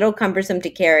back. It was a little cumbersome to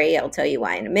carry. I'll tell you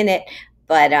why in a minute.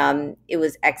 But it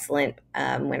was excellent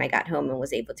when I got home and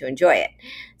was able to enjoy it.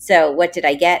 So what did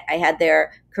I get? I had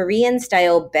their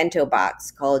Korean-style bento box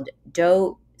called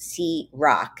Do Si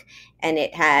Rock, and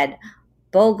it had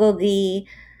bulgogi,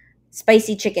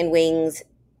 spicy chicken wings,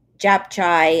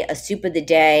 japchae, a soup of the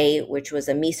day, which was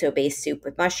a miso-based soup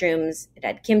with mushrooms. It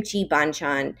had kimchi,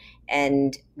 banchan,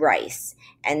 and rice.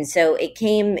 And so it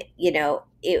came,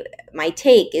 my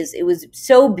take is it was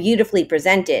so beautifully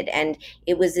presented. And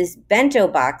it was this bento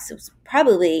box. It was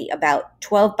probably about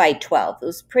 12 by 12. It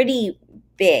was pretty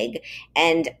big.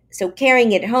 And so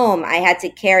carrying it home, I had to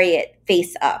carry it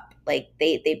face up. like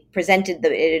they presented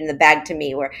it in the bag to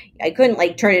me where I couldn't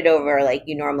like turn it over like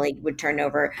you normally would turn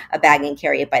over a bag and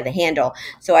carry it by the handle.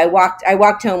 So I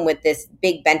walked home with this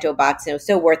big bento box, and it was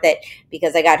so worth it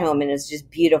because I got home and it was just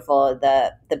beautiful.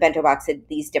 The bento box had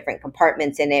these different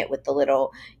compartments in it with the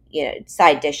little,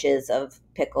 side dishes of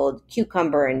pickled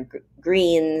cucumber and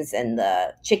greens and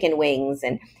the chicken wings.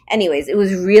 And anyways, it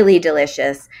was really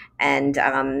delicious. And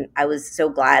I was so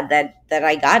glad that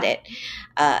I got it.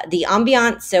 The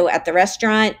ambiance, so at the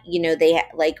restaurant, they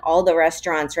like all the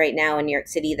restaurants right now in New York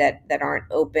City that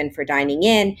aren't open for dining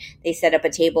in, they set up a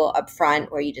table up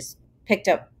front where you just picked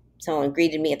up, someone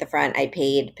greeted me at the front, I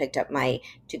paid, picked up my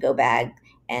to-go bag,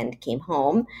 and came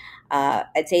home.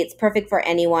 I'd say it's perfect for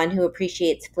anyone who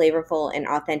appreciates flavorful and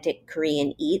authentic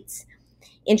Korean eats.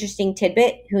 Interesting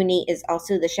tidbit, Hooni is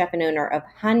also the chef and owner of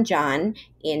Hanjan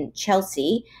in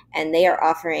Chelsea, and they are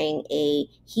offering a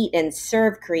heat and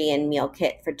serve Korean meal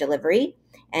kit for delivery.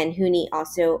 And Hooni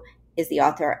also is the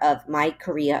author of My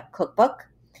Korea Cookbook.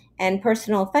 And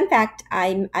personal fun fact,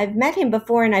 I've met him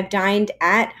before, and I've dined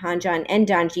at Hanjan and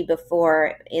Danji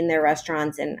before in their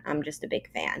restaurants, and I'm just a big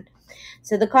fan.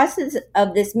 So the cost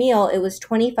of this meal, it was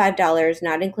 $25,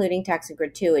 not including tax and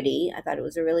gratuity. I thought it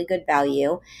was a really good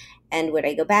value. And would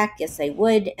I go back? Yes, I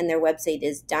would. And their website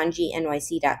is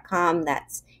danjinyc.com.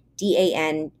 That's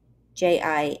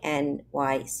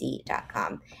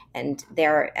DANJINYC.com. And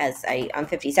there, on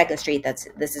 52nd Street,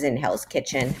 this is in Hell's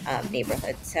Kitchen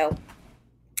neighborhood. So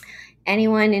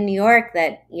anyone in New York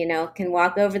that, can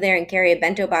walk over there and carry a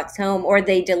bento box home, or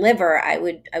they deliver, I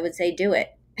would say do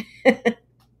it.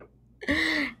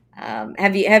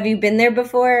 Have you been there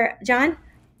before, John?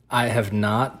 I have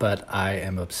not, but I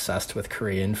am obsessed with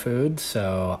Korean food,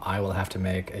 so I will have to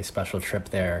make a special trip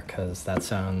there because that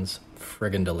sounds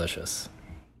friggin' delicious.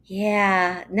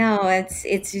 Yeah, no,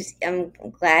 it's just, I'm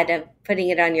glad I'm putting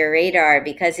it on your radar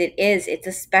because it's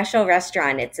a special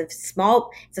restaurant. It's a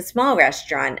small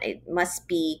restaurant. It must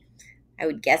be, I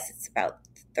would guess it's about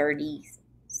 30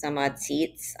 some odd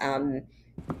seats.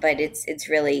 But it's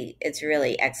really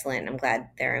excellent. I'm glad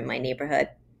they're in my neighborhood.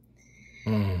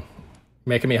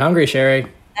 Making me hungry, Sherry.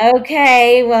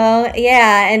 Okay, well,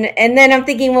 yeah, and then I'm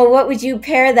thinking, well, what would you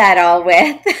pair that all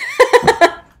with?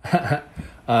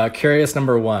 Curious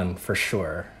number one, for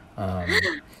sure. I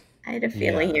had a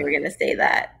feeling you were going to say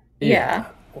that. Yeah.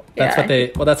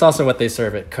 That's also what they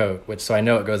serve at Cote, so I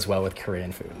know it goes well with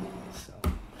Korean food. So.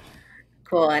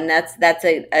 Cool, and that's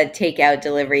a takeout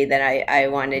delivery that I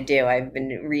want to do. I've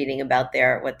been reading about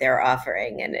what they're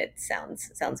offering, and it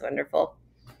sounds wonderful.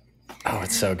 Oh,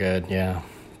 it's so good, yeah.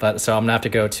 But so I'm gonna have to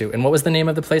go to. And what was the name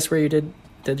of the place where you did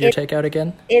your takeout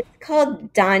again? It's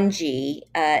called Danji.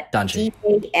 Danji.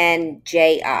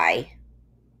 DANJI.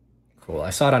 Cool. I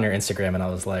saw it on your Instagram, and I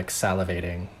was like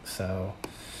salivating. So.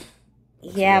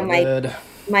 Yeah,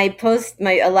 my post.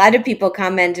 A lot of people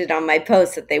commented on my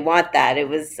post that they want that. It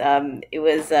was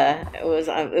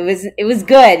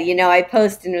good. I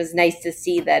posted, and it was nice to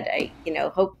see that.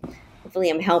 Hopefully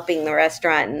I'm helping the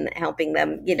restaurant and helping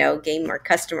them, gain more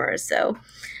customers. So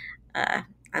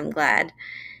I'm glad.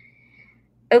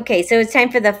 Okay, so it's time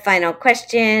for the final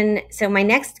question. So my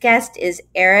next guest is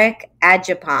Eric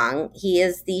Ajapong. He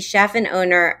is the chef and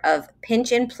owner of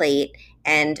Pinch and Plate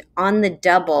and On the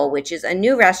Double, which is a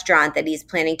new restaurant that he's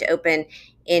planning to open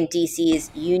in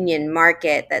DC's Union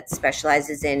Market that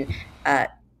specializes in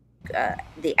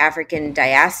the African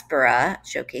diaspora,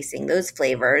 showcasing those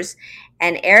flavors.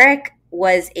 And Eric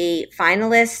was a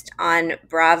finalist on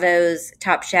Bravo's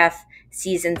Top Chef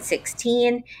season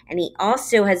 16, and he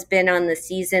also has been on the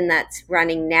season that's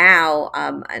running now,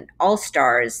 an All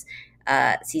Stars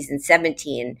season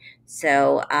 17.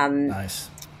 So, nice.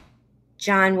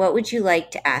 John, what would you like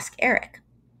to ask Eric?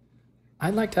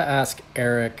 I'd like to ask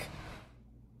Eric,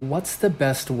 what's the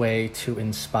best way to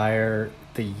inspire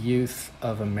the youth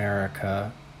of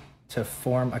America to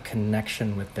form a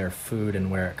connection with their food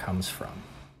and where it comes from?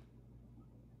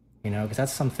 Because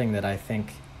that's something that I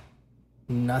think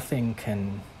nothing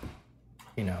can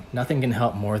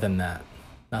help more than that.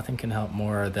 Nothing can help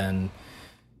more than,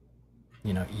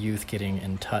 youth getting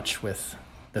in touch with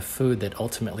the food that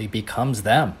ultimately becomes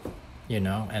them,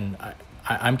 and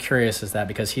I'm curious as that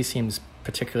because he seems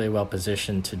particularly well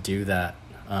positioned to do that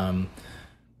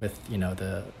with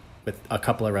a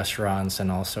couple of restaurants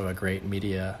and also a great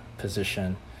media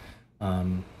position.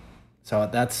 So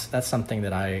that's something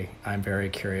that I'm very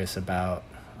curious about,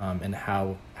 and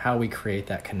how we create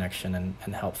that connection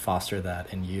and help foster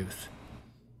that in youth.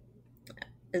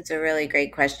 It's a really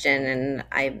great question, and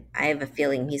I have a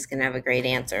feeling he's going to have a great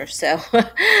answer. So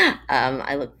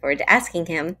I look forward to asking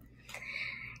him.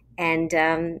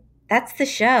 And that's the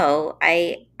show.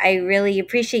 I really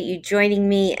appreciate you joining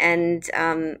me, and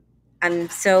I'm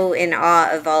so in awe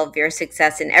of all of your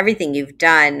success and everything you've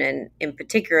done, and in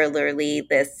particularly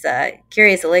this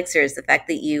Curious Elixirs, the fact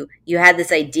that you had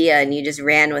this idea and you just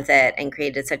ran with it and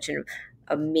created such an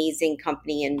amazing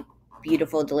company and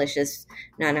beautiful, delicious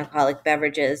non-alcoholic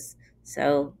beverages.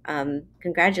 So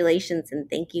congratulations, and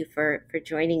thank you for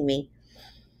joining me.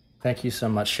 Thank you so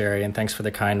much, Sherry, and thanks for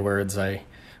the kind words.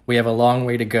 We have a long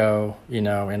way to go, in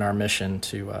our mission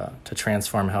to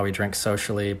transform how we drink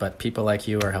socially, but people like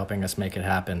you are helping us make it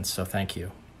happen. So thank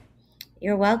you.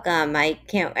 You're welcome. I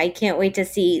can't wait to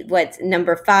see what's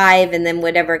number 5, and then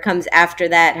whatever comes after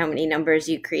that, how many numbers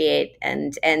you create,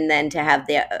 and then to have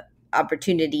the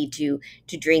opportunity to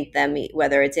drink them,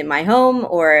 whether it's in my home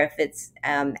or if it's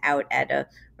out at a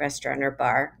restaurant or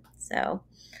bar. So,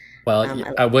 well,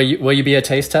 will you be a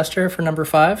taste tester for number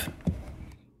 5?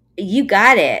 You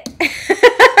got it.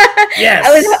 Yes.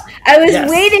 I was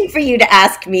waiting for you to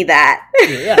ask me that.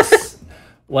 Yes.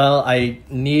 Well, I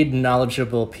need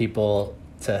knowledgeable people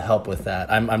to help with that.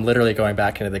 I'm literally going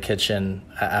back into the kitchen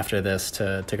after this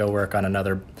to go work on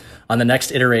the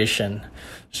next iteration,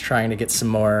 just trying to get some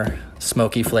more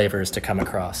smoky flavors to come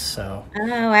across. So.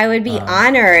 Oh, I would be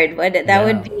honored.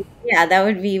 That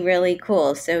would be really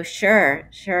cool. So sure.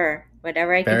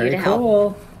 Whatever I can do to help. Very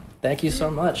cool. Thank you so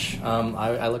much.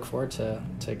 I look forward to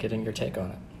getting your take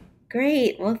on it.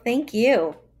 Great. Well, thank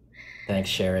you. Thanks,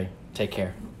 Sherry. Take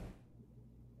care.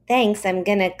 Thanks. I'm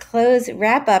going to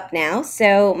wrap up now.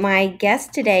 So my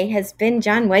guest today has been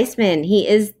John Wiseman. He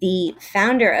is the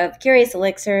founder of Curious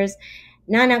Elixirs,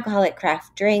 non-alcoholic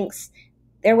craft drinks.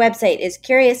 Their website is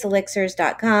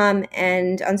curiouselixirs.com,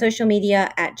 and on social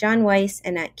media at John Weiss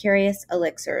and at Curious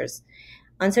Elixirs.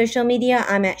 On social media,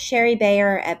 I'm at Sherry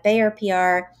Bayer, at Bayer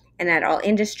PR, and at All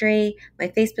Industry. My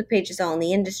Facebook page is All in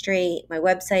the Industry. My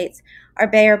websites are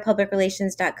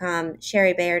BayerPublicRelations.com,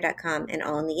 SherryBayer.com, and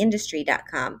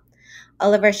AllInTheIndustry.com.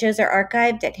 All of our shows are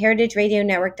archived at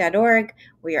HeritageRadioNetwork.org.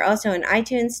 We are also on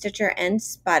iTunes, Stitcher, and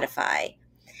Spotify.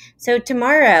 So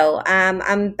tomorrow,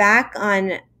 I'm back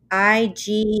on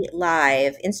IG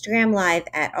Live, Instagram Live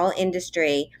at All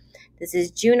Industry. This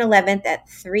is June 11th at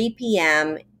 3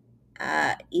 p.m.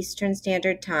 Eastern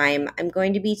Standard Time. I'm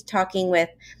going to be talking with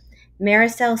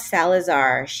Maricel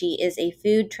Salazar. She is a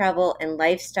food, travel, and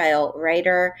lifestyle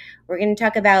writer. We're going to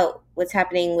talk about what's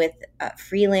happening with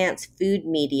freelance food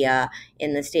media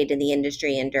in the state of the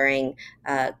industry and during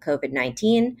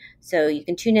COVID-19. So you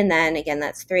can tune in then. Again,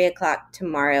 that's 3 o'clock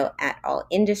tomorrow at All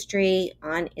Industry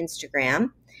on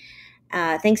Instagram.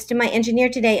 Thanks to my engineer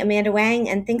today, Amanda Wang,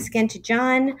 and thanks again to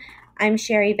John. I'm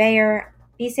Sherry Bayer.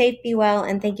 Be safe, be well,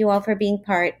 and thank you all for being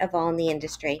part of All in the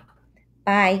Industry.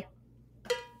 Bye.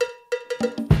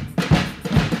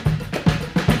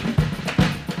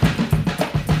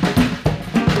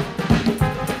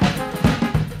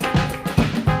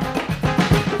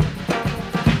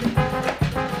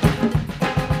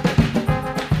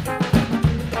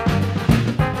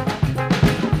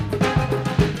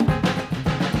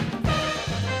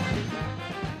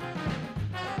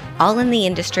 All in the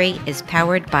Industry is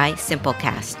powered by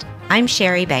Simplecast. I'm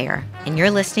Sherry Bayer, and you're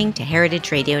listening to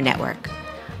Heritage Radio Network,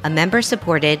 a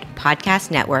member-supported podcast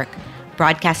network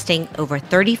broadcasting over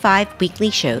 35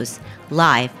 weekly shows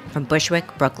live from Bushwick,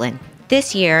 Brooklyn.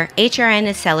 This year, HRN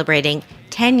is celebrating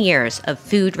 10 years of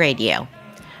food radio.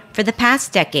 For the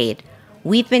past decade,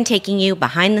 we've been taking you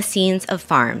behind the scenes of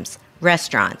farms,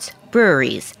 restaurants,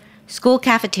 breweries, school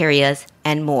cafeterias,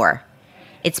 and more.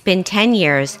 It's been 10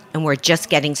 years, and we're just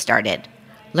getting started.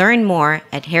 Learn more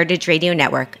at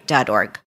heritageradionetwork.org.